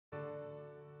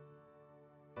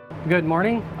Good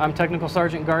morning. I'm Technical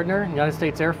Sergeant Gardner, United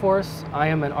States Air Force. I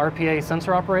am an RPA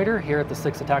sensor operator here at the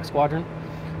 6th Attack Squadron.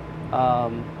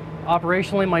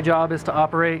 Operationally, my job is to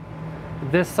operate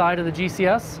this side of the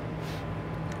GCS.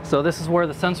 So this is where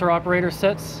the sensor operator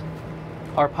sits.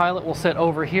 Our pilot will sit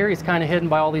over here. He's kind of hidden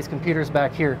by all these computers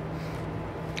back here.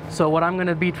 So what I'm going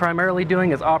to be primarily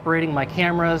doing is operating my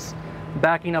cameras,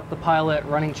 backing up the pilot,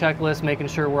 running checklists, making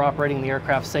sure we're operating the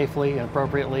aircraft safely and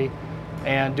appropriately,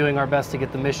 and doing our best to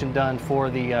get the mission done for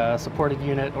the supported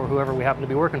unit or whoever we happen to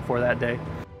be working for that day.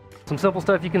 Some simple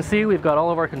stuff you can see, we've got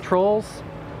all of our controls.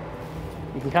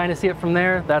 You can kind of see it from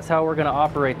there. That's how we're going to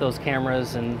operate those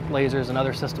cameras and lasers and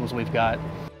other systems we've got.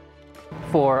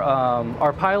 For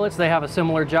our pilots, they have a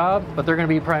similar job, but they're going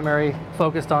to be primarily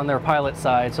focused on their pilot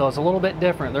side, so it's a little bit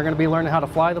different. They're going to be learning how to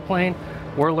fly the plane.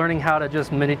 We're learning how to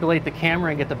just manipulate the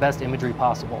camera and get the best imagery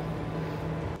possible.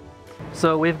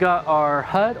 So we've got our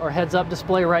HUD, or heads-up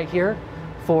display right here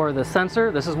for the sensor.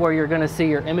 This is where you're going to see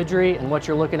your imagery and what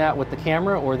you're looking at with the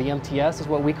camera, or the MTS is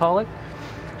what we call it.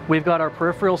 We've got our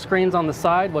peripheral screens on the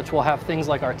side, which will have things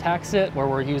like our TACSIT, where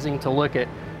we're using to look at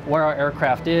where our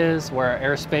aircraft is, where our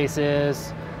airspace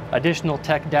is, additional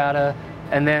tech data,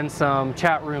 and then some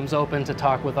chat rooms open to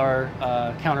talk with our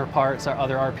counterparts, our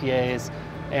other RPAs,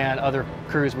 and other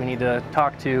crews we need to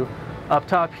talk to. Up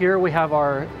top here we have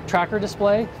our tracker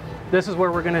display. This is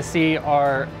where we're going to see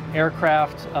our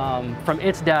aircraft from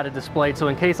its data displayed. So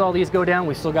in case all these go down,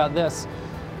 we still got this,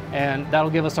 and that'll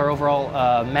give us our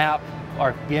overall map,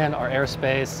 again, our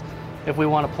airspace. If we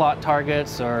want to plot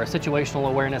targets or situational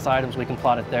awareness items, we can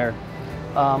plot it there.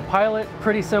 Pilot,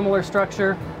 pretty similar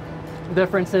structure.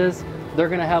 Difference is they're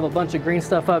going to have a bunch of green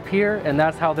stuff up here, and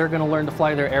that's how they're going to learn to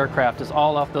fly their aircraft, is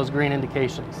all off those green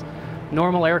indications.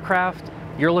 Normal aircraft,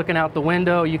 you're looking out the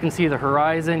window, you can see the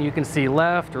horizon, you can see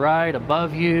left, right,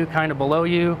 above you, kind of below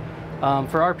you.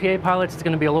 For RPA pilots, it's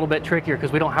going to be a little bit trickier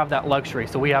because we don't have that luxury,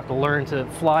 so we have to learn to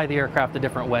fly the aircraft a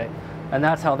different way, and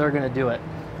that's how they're going to do it.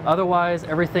 Otherwise,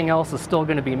 everything else is still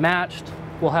going to be matched.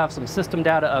 We'll have some system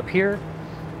data up here,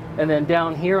 and then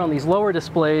down here on these lower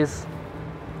displays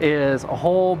is a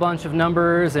whole bunch of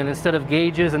numbers, and instead of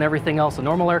gauges and everything else a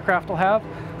normal aircraft will have,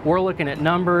 we're looking at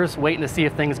numbers, waiting to see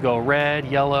if things go red,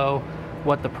 yellow,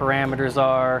 what the parameters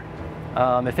are.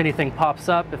 If anything pops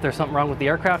up, if there's something wrong with the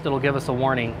aircraft, it'll give us a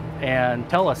warning and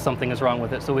tell us something is wrong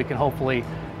with it, so we can hopefully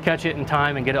catch it in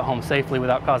time and get it home safely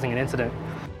without causing an incident.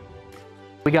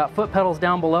 We got foot pedals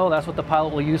down below. That's what the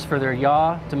pilot will use for their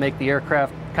yaw, to make the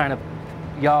aircraft kind of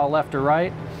yaw left or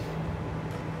right.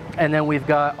 And then we've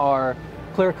got our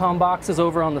ClearComm boxes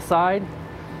over on the side,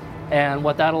 and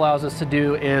what that allows us to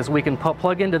do is we can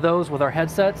plug into those with our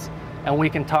headsets, and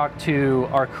we can talk to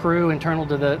our crew internal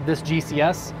to this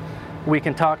GCS. We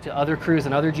can talk to other crews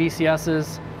and other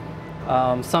GCSs.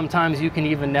 Sometimes you can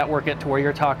even network it to where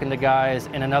you're talking to guys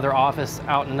in another office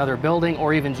out in another building,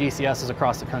 or even GCSs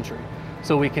across the country.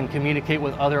 So we can communicate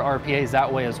with other RPAs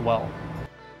that way as well.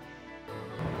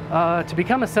 To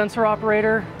become a sensor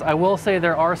operator, I will say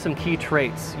there are some key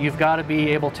traits. You've got to be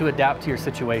able to adapt to your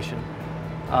situation.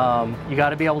 You got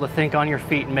to be able to think on your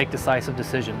feet and make decisive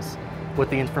decisions with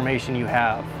the information you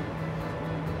have.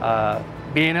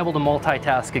 Being able to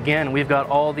multitask. Again, we've got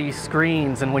all these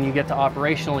screens, and when you get to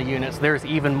operational units, there's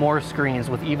even more screens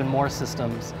with even more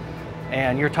systems.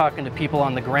 And you're talking to people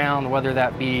on the ground, whether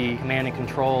that be command and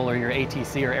control or your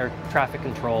ATC or air traffic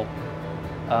control.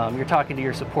 You're talking to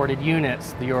your supported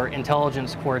units, your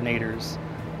intelligence coordinators,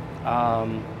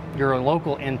 your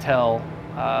local intel.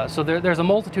 So there's a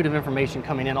multitude of information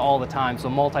coming in all the time, so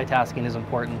multitasking is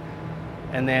important.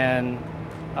 And then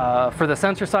for the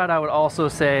sensor side, I would also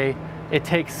say it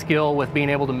takes skill with being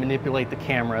able to manipulate the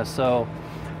camera. So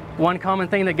one common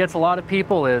thing that gets a lot of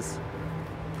people is,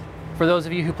 for those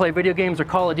of you who play video games or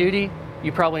Call of Duty,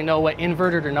 you probably know what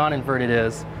inverted or non-inverted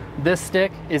is. This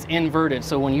stick is inverted,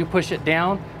 so when you push it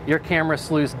down, your camera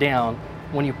slews down.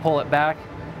 When you pull it back,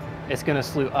 it's going to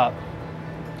slew up.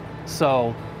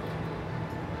 So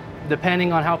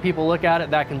depending on how people look at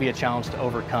it, that can be a challenge to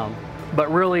overcome.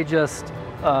 But really just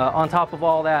on top of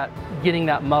all that, getting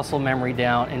that muscle memory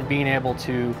down and being able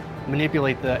to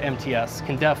manipulate the MTS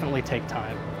can definitely take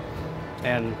time.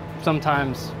 And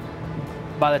sometimes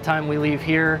by the time we leave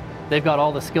here, they've got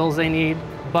all the skills they need,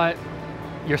 but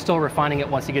you're still refining it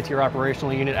once you get to your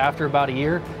operational unit. After about a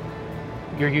year,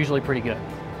 you're usually pretty good.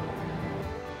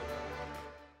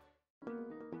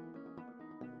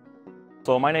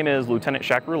 So my name is Lieutenant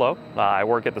Shaq Rouleau. I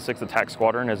work at the 6th Attack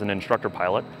Squadron as an instructor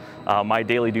pilot. My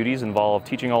daily duties involve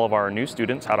teaching all of our new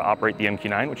students how to operate the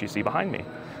MQ-9, which you see behind me.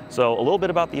 So a little bit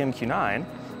about the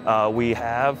MQ-9. We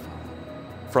have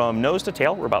From nose to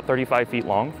tail, we're about 35 feet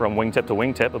long. From wingtip to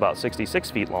wingtip, about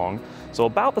 66 feet long. So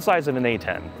about the size of an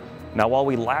A-10. Now, while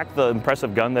we lack the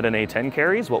impressive gun that an A-10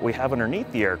 carries, what we have underneath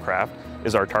the aircraft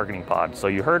is our targeting pod. So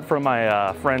you heard from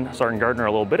my friend Sergeant Gardner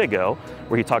a little bit ago,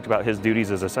 where he talked about his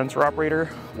duties as a sensor operator.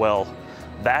 Well,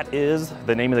 that is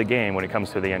the name of the game when it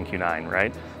comes to the MQ-9,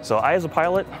 right? So I, as a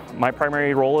pilot, my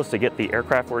primary role is to get the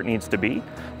aircraft where it needs to be.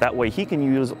 That way he can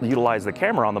utilize the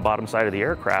camera on the bottom side of the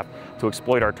aircraft to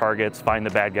exploit our targets, find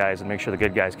the bad guys, and make sure the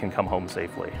good guys can come home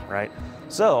safely, right?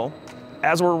 So,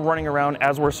 as we're running around,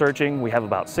 as we're searching, we have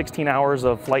about 16 hours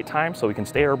of flight time, so we can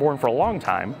stay airborne for a long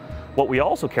time. What we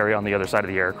also carry on the other side of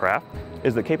the aircraft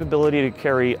is the capability to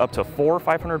carry up to 4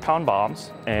 500-pound bombs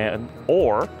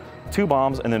or 2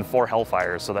 bombs and then 4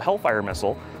 Hellfires. So the Hellfire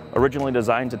missile, originally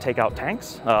designed to take out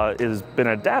tanks, has been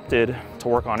adapted to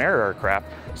work on aircraft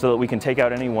so that we can take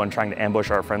out anyone trying to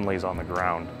ambush our friendlies on the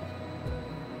ground.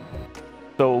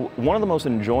 So one of the most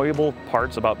enjoyable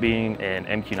parts about being an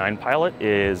MQ-9 pilot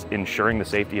is ensuring the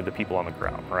safety of the people on the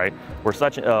ground, right? We're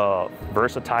such a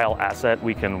versatile asset.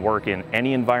 We can work in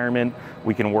any environment.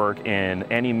 We can work in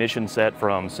any mission set,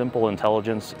 from simple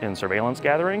intelligence and surveillance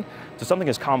gathering to something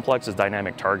as complex as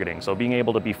dynamic targeting. So being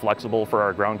able to be flexible for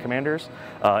our ground commanders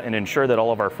and ensure that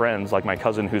all of our friends, like my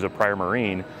cousin who's a prior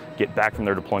Marine, get back from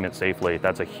their deployment safely.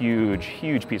 That's a huge,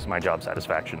 huge piece of my job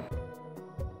satisfaction.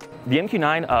 The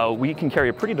MQ-9, we can carry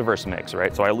a pretty diverse mix,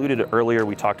 right? So I alluded earlier,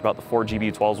 we talked about the 4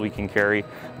 GBU-12s we can carry.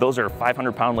 Those are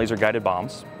 500-pound laser-guided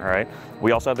bombs, all right?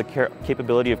 We also have the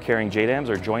capability of carrying JDAMs,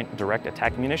 or Joint Direct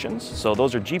Attack Munitions. So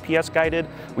those are GPS-guided.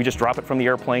 We just drop it from the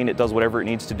airplane, it does whatever it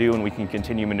needs to do, and we can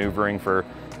continue maneuvering for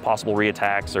possible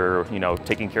reattacks or,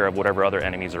 taking care of whatever other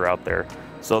enemies are out there.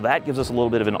 So that gives us a little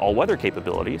bit of an all-weather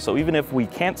capability. So even if we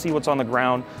can't see what's on the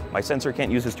ground, my sensor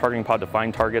can't use his targeting pod to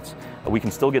find targets, we can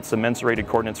still get some mensurated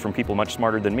coordinates from people much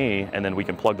smarter than me, and then we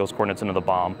can plug those coordinates into the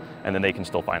bomb, and then they can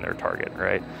still find their target,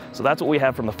 right? So that's what we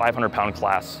have from the 500-pound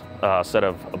class set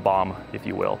of a bomb, if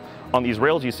you will. On these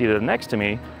rails you see that are next to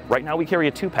me, right now we carry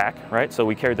a 2-pack, right? So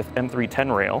we carry the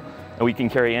M310 rail, and we can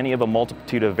carry any of a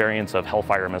multitude of variants of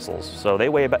Hellfire missiles. So they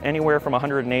weigh about anywhere from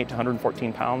 108 to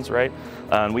 114 pounds, right?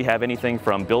 And we have anything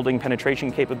from building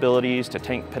penetration capabilities to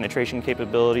tank penetration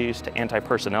capabilities to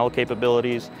anti-personnel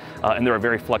capabilities, and they're a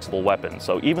very flexible weapon.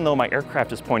 So even though my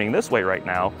aircraft is pointing this way right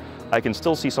now, I can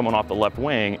still see someone off the left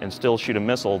wing and still shoot a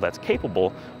missile that's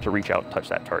capable to reach out and touch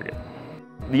that target.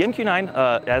 The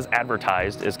MQ-9, as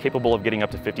advertised, is capable of getting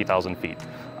up to 50,000 feet.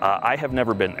 I have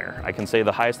never been there. I can say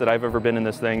the highest that I've ever been in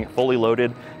this thing, fully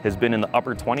loaded, has been in the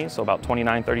upper 20s, so about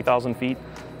 29, 30,000 feet.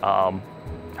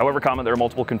 However common, there are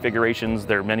multiple configurations.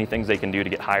 There are many things they can do to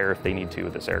get higher if they need to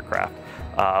with this aircraft.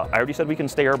 I already said we can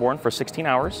stay airborne for 16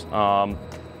 hours.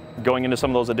 Going into some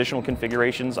of those additional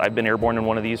configurations, I've been airborne in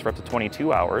one of these for up to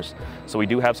 22 hours. So we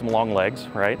do have some long legs,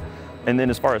 right? And then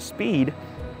as far as speed,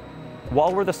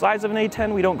 while we're the size of an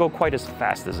A-10, we don't go quite as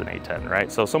fast as an A-10,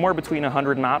 right? So somewhere between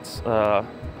 100 knots,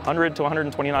 100 to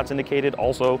 120 knots indicated,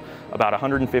 also about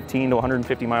 115 to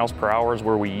 150 miles per hour is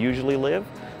where we usually live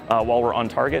while we're on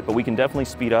target, but we can definitely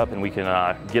speed up and we can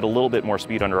get a little bit more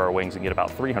speed under our wings and get about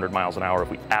 300 miles an hour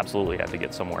if we absolutely have to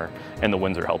get somewhere and the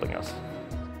winds are helping us.